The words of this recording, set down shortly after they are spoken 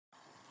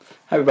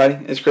Hi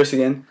everybody, it's Chris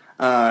again.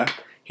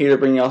 Here to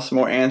bring y'all some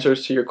more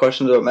answers to your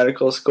questions about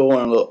medical school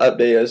and a little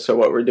update as to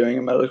what we're doing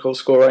in medical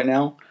school right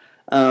now.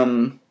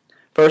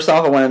 First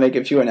off, I want to make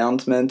a few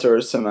announcements or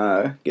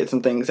get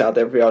some things out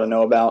there for y'all to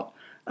know about.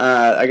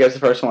 I guess the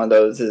first one of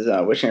those is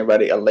wishing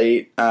everybody a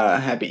late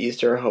Happy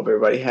Easter. Hope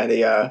everybody had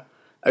a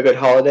good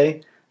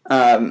holiday.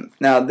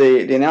 Now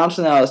the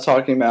announcement that I was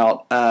talking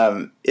about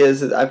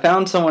is that I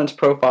found someone's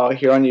profile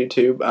here on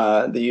YouTube.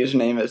 The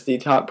username is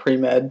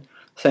TheTopPremed.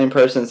 Same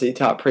person as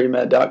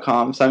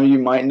TheTopPremed.com. Some of you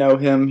might know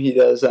him. He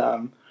does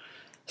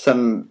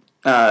some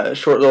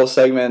short little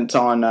segments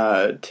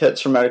on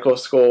tips for medical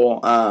school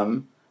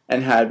and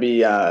how to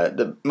be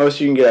the most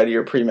you can get out of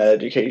your pre-med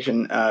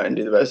education and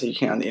do the best you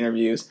can on the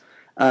interviews.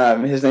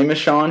 His name is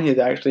Sean. He's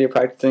actually a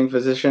practicing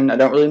physician. I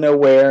don't really know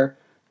where.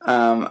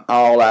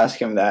 I'll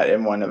ask him that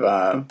in one of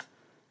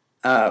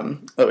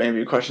little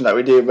interview questions that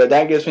we do. But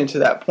that gets me to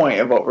that point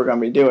of what we're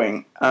going to be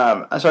doing.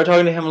 I started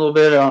talking to him a little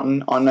bit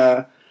on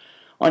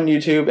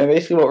YouTube, and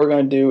basically what we're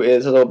going to do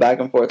is a little back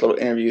and forth little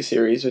interview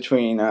series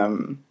between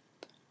him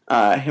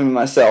and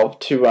myself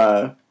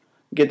to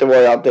get the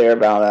word out there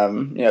about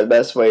the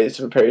best ways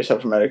to prepare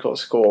yourself for medical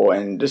school,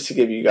 and just to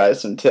give you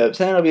guys some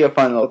tips. And it'll be a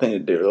fun little thing to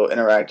do, a little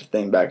interactive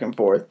thing back and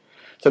forth.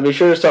 So be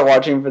sure to start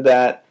watching for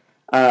that.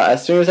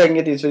 As soon as I can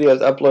get these videos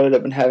uploaded,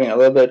 I've been having a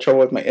little bit of trouble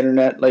with my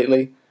internet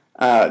lately.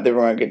 Then we're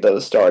going to get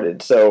those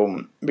started.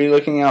 So be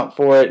looking out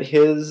for it.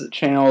 His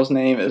channel's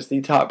name is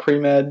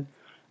TheTopPremed.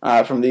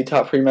 From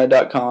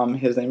TheTopPremed.com.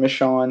 His name is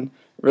Sean.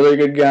 Really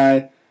good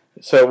guy.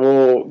 So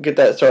we'll get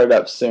that started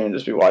up soon.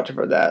 Just be watching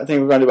for that. I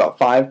think we're going to do about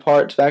 5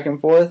 parts back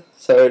and forth.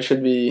 So it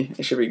should be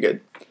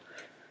good.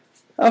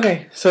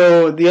 Okay,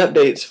 so the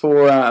updates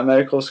for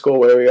medical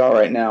school where we are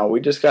right now. We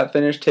just got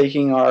finished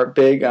taking our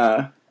big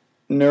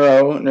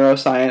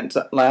neuroscience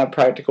lab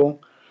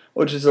practical,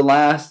 which is the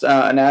last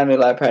anatomy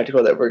lab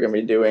practical that we're going to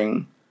be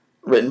doing,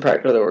 written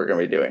practical that we're going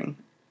to be doing.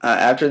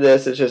 After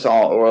this, it's just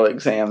all oral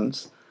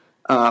exams.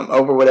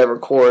 Over whatever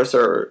course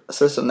or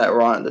system that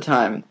we're on at the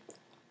time.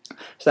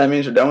 So that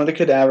means we're done with the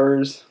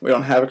cadavers. We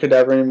don't have a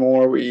cadaver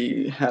anymore.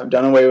 We have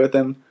done away with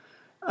them.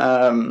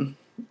 And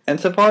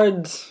so far,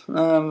 it's, I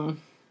don't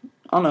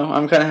know.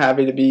 I'm kind of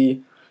happy to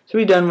be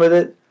done with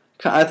it.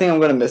 I think I'm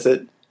going to miss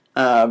it,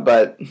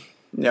 but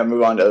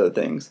move on to other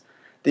things.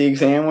 The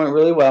exam went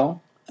really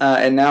well,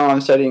 and now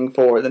I'm studying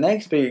for the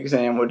next big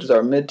exam, which is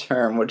our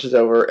midterm, which is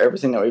over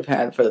everything that we've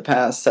had for the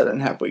past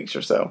 7.5 weeks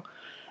or so.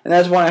 And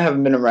that's why I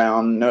haven't been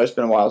around. I know it's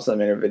been a while since I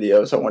made a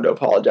video, so I wanted to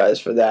apologize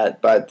for that.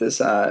 But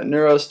this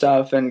neuro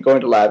stuff and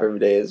going to lab every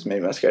day has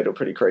made my schedule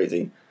pretty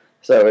crazy.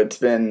 So it's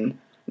been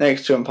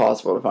next to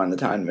impossible to find the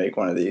time to make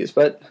one of these.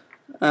 But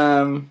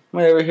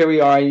whatever, here we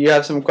are. You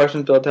have some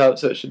questions built out,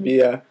 so it should be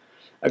a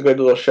good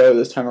little show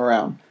this time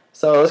around.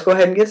 So let's go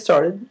ahead and get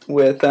started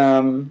with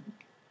the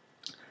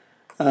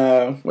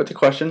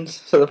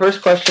questions. So the first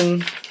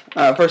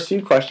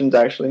few questions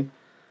actually,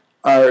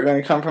 are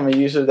going to come from a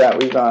user that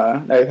we've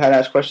had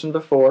asked questions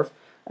before.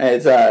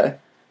 It's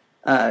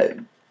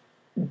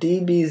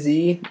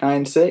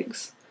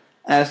DBZ96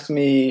 asks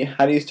me,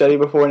 how do you study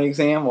before an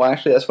exam? Well,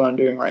 actually, that's what I'm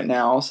doing right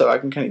now, so I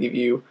can kind of give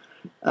you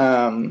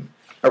a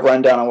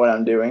rundown on what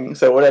I'm doing.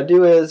 So what I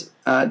do is,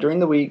 during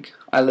the week,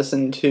 I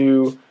listen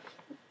to,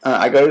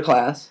 I go to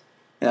class,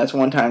 and that's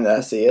one time that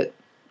I see it.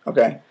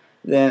 Okay.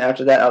 Then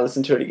after that, I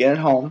listen to it again at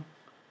home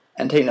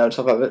and take notes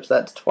off of it, so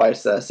that's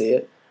twice that I see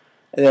it.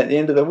 And then at the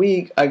end of the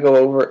week, I go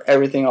over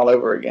everything all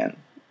over again.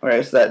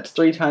 Okay, so that's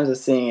 3 times of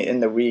seeing it in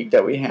the week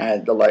that we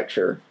had the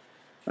lecture.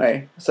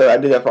 Right, so I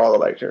do that for all the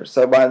lectures.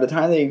 So by the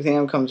time the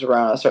exam comes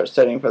around, I start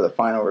studying for the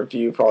final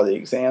review for all the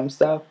exam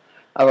stuff.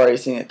 I've already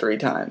seen it 3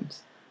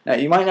 times. Now,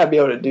 you might not be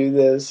able to do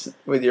this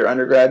with your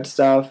undergrad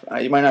stuff.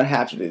 You might not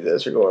have to do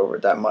this or go over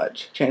it that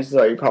much. Chances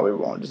are you probably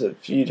won't. Just a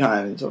few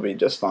times will be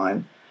just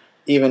fine.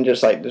 Even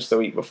just the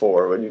week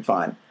before would be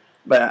fine.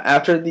 But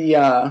after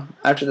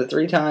the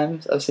 3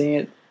 times of seeing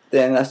it,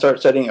 then I start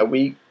studying a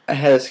week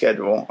ahead of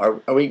schedule,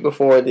 or a week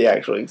before the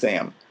actual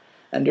exam.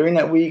 And during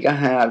that week, I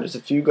have just a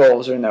few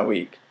goals during that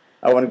week.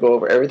 I want to go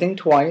over everything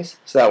twice,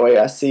 so that way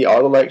I see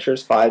all the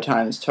lectures 5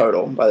 times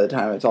total by the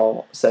time it's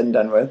all said and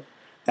done with.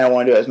 And I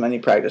want to do as many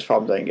practice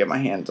problems as I can get my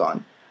hands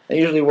on. That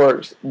usually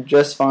works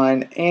just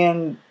fine,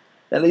 and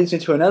that leads me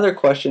to another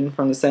question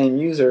from the same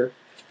user,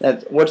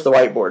 what's the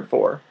whiteboard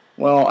for?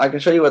 Well, I can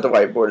show you what the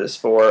whiteboard is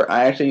for.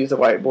 I actually use the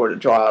whiteboard to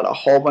draw out a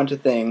whole bunch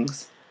of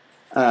things.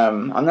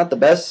 I'm not the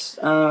best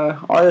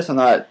artist. I'm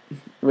not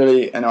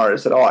really an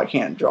artist at all. I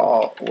can't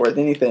draw worth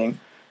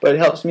anything. But it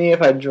helps me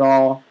if I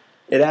draw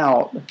it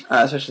out,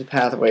 such as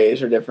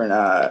pathways or different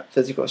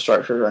physical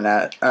structures or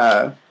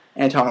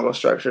anatomical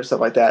structures,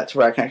 stuff like that, to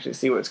where I can actually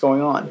see what's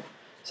going on.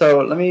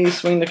 So let me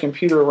swing the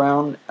computer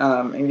around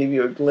and give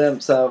you a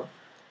glimpse of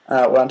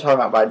what I'm talking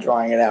about by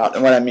drawing it out,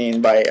 and what I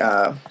mean by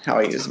how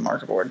I use the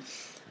marker board.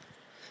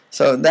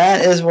 So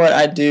that is what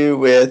I do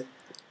with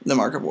the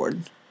marker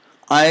board.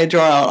 I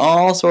draw out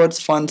all sorts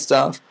of fun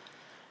stuff,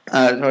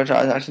 which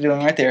I was actually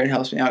doing right there. It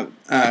helps me out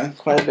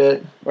quite a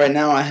bit. Right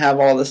now I have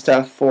all the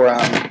stuff for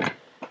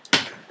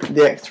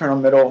the external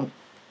middle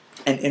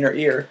and inner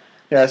ear.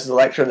 Yeah, this is a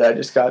lecture that I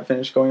just got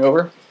finished going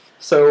over.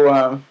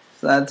 So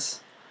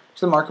that's what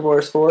the marker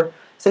board is for.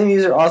 Same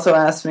user also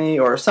asked me,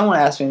 or someone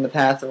asked me in the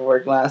past if I wear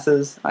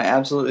glasses. I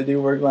absolutely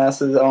do wear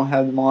glasses. I don't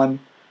have them on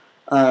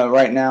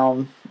right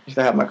now because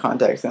I have my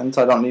contacts in,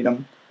 so I don't need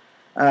them.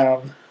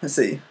 Let's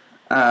see.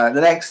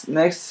 The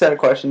next set of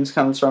questions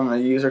comes from a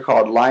user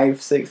called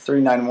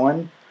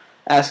Live6391,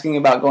 asking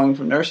about going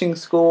from nursing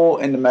school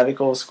into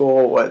medical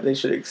school, what they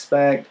should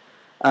expect,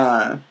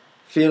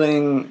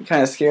 feeling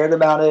kind of scared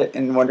about it,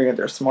 and wondering if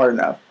they're smart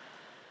enough.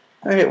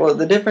 Okay, well,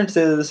 the difference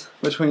is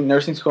between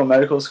nursing school and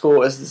medical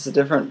school is it's a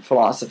different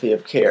philosophy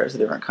of care. It's a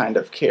different kind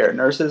of care.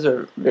 Nurses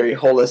are very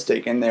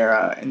holistic in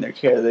their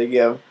care they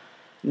give.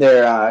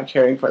 They're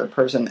caring for the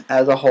person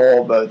as a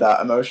whole, both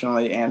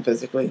emotionally and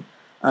physically.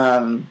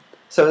 So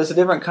it's a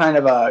different kind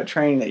of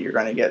training that you're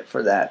going to get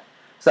for that.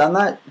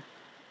 So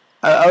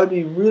I would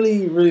be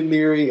really, really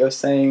leery of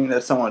saying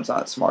that someone's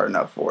not smart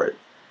enough for it.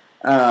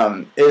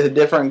 It's a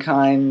different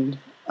kind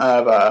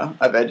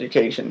of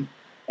education.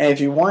 And if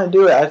you want to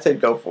do it, I'd say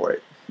go for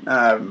it.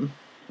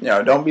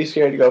 Don't be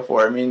scared to go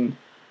for it. I mean,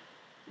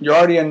 you're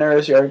already a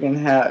nurse. You're already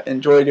going to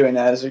enjoy doing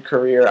that as a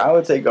career. I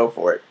would say go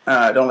for it.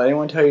 Don't let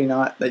anyone tell you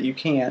that you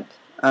can't.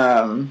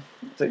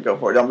 Say go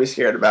for it. Don't be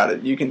scared about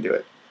it. You can do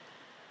it.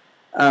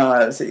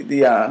 Let's see.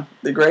 The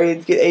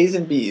grades, get A's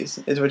and B's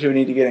is what you would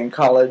need to get in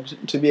college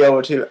to be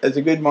able to, as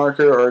a good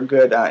marker or a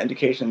good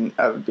indication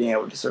of being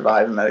able to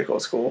survive in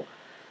medical school.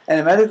 And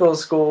in medical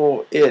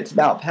school, it's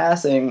about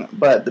passing,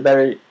 but the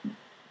better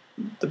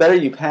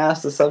you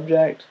pass the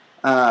subject,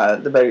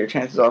 the better your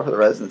chances are for the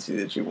residency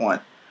that you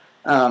want.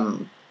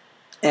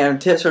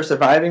 And tips for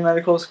surviving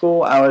medical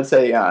school, I would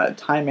say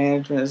time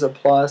management is a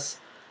plus,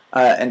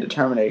 and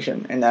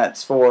determination. And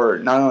that's for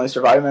not only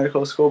surviving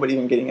medical school, but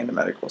even getting into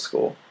medical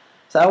school.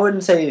 So I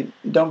wouldn't say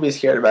don't be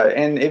scared about it.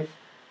 And if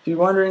you're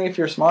wondering if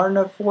you're smart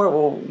enough for it,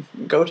 well,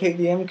 go take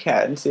the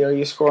MCAT and see how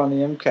you score on the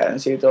MCAT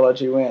and see if they'll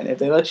let you in. If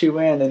they let you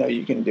in, they know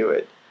you can do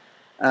it.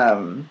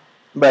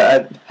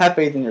 But have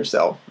faith in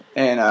yourself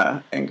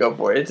and go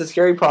for it. It's a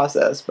scary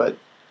process, but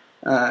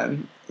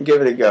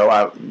give it a go.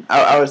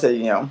 I would say,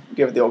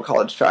 give it the old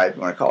college try if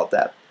you want to call it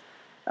that.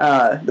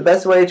 The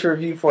best way to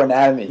review for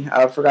anatomy,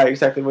 I forgot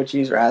exactly which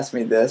user asked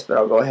me this, but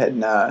I'll go ahead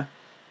and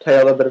tell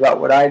you a little bit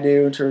about what I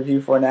do to review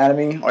for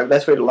anatomy, or the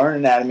best way to learn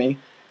anatomy.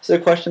 It's a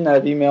question that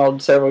I've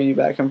emailed several of you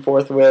back and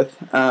forth with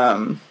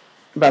about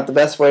the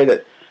best way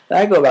that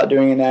I go about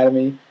doing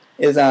anatomy.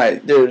 Is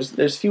there's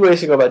a few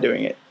ways to go about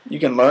doing it. You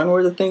can learn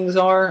where the things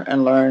are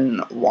and learn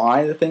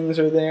why the things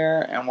are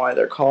there and why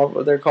they're called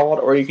what they're called,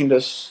 or you can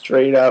just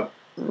straight up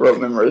rote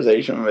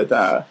memorization with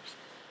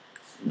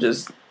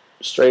just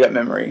straight up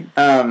memory.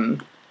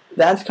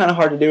 That's kind of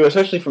hard to do,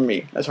 especially for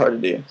me. That's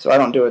hard to do, so I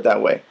don't do it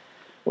that way.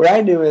 What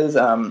I do is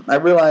I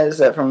realized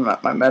that from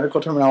my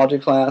medical terminology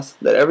class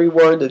that every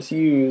word that's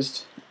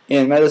used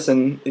in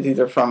medicine is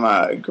either from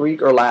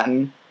Greek or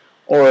Latin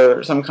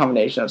or some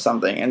combination of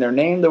something, and they're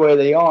named the way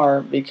they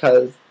are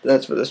because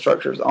that's what the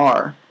structures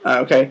are.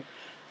 Okay,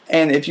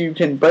 and if you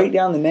can break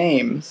down the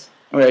names,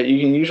 okay, you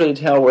can usually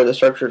tell where the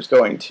structure is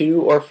going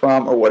to or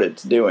from or what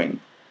it's doing.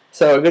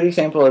 So a good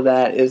example of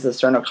that is the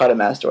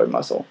sternocleidomastoid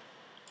muscle.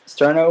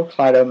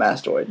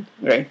 Sternocleidomastoid.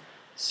 Okay,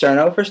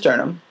 sterno for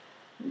sternum,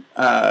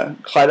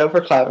 cleido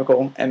for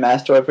clavicle, and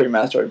mastoid for your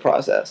mastoid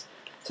process.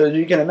 So as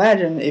you can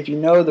imagine, if you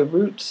know the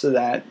roots of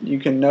that, you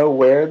can know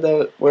where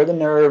the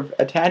nerve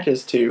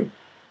attaches to,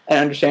 and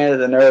understand that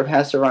the nerve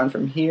has to run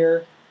from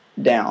here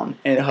down,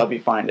 and it'll help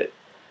you find it.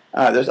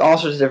 There's all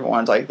sorts of different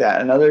ones like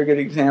that. Another good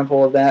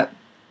example of that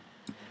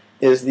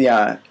is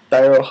the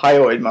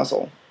thyrohyoid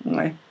muscle.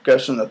 Okay?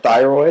 Goes from the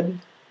thyroid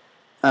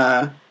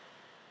to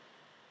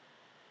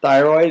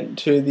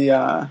the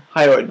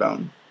hyoid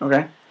bone.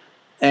 Okay,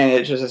 and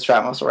it's just a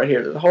strap muscle right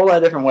here. There's a whole lot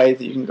of different ways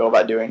that you can go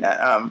about doing that.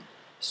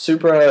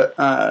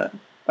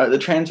 The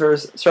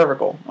transverse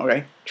cervical.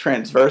 Okay,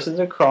 transverses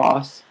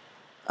across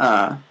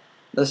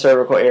the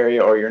cervical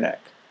area or your neck.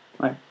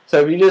 Right.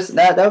 So if you just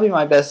that would be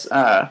my best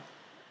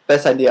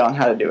idea on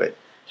how to do it.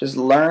 Just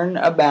learn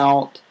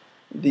about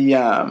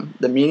the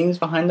meanings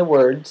behind the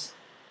words,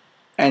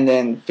 and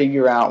then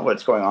figure out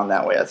what's going on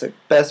that way. That's the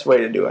best way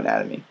to do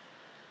anatomy.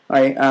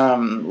 Alright,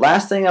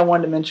 last thing I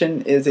wanted to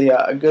mention is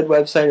a good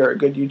website or a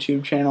good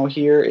YouTube channel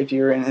here if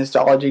you're in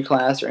histology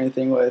class or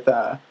anything with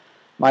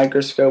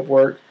microscope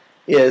work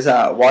is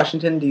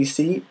Washington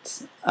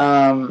DC's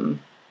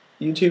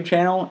YouTube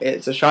channel.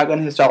 It's a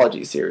shotgun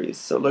histology series.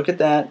 So look at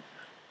that.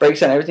 Breaks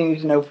down everything you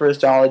need to know for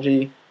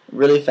histology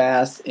really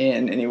fast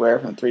in anywhere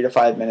from 3 to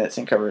 5 minutes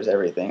and covers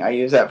everything. I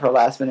use that for a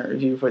last minute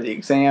review for the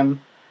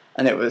exam,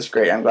 and it was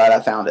great. I'm glad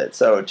I found it.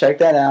 So check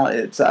that out.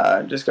 It's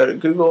just go to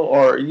Google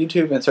or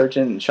YouTube and search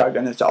in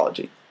shotgun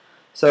histology.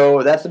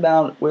 So that's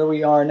about where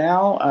we are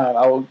now.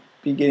 I will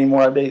be getting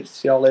more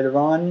updates to y'all later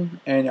on,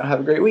 and y'all have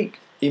a great week.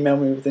 Email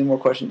me with any more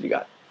questions you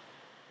got.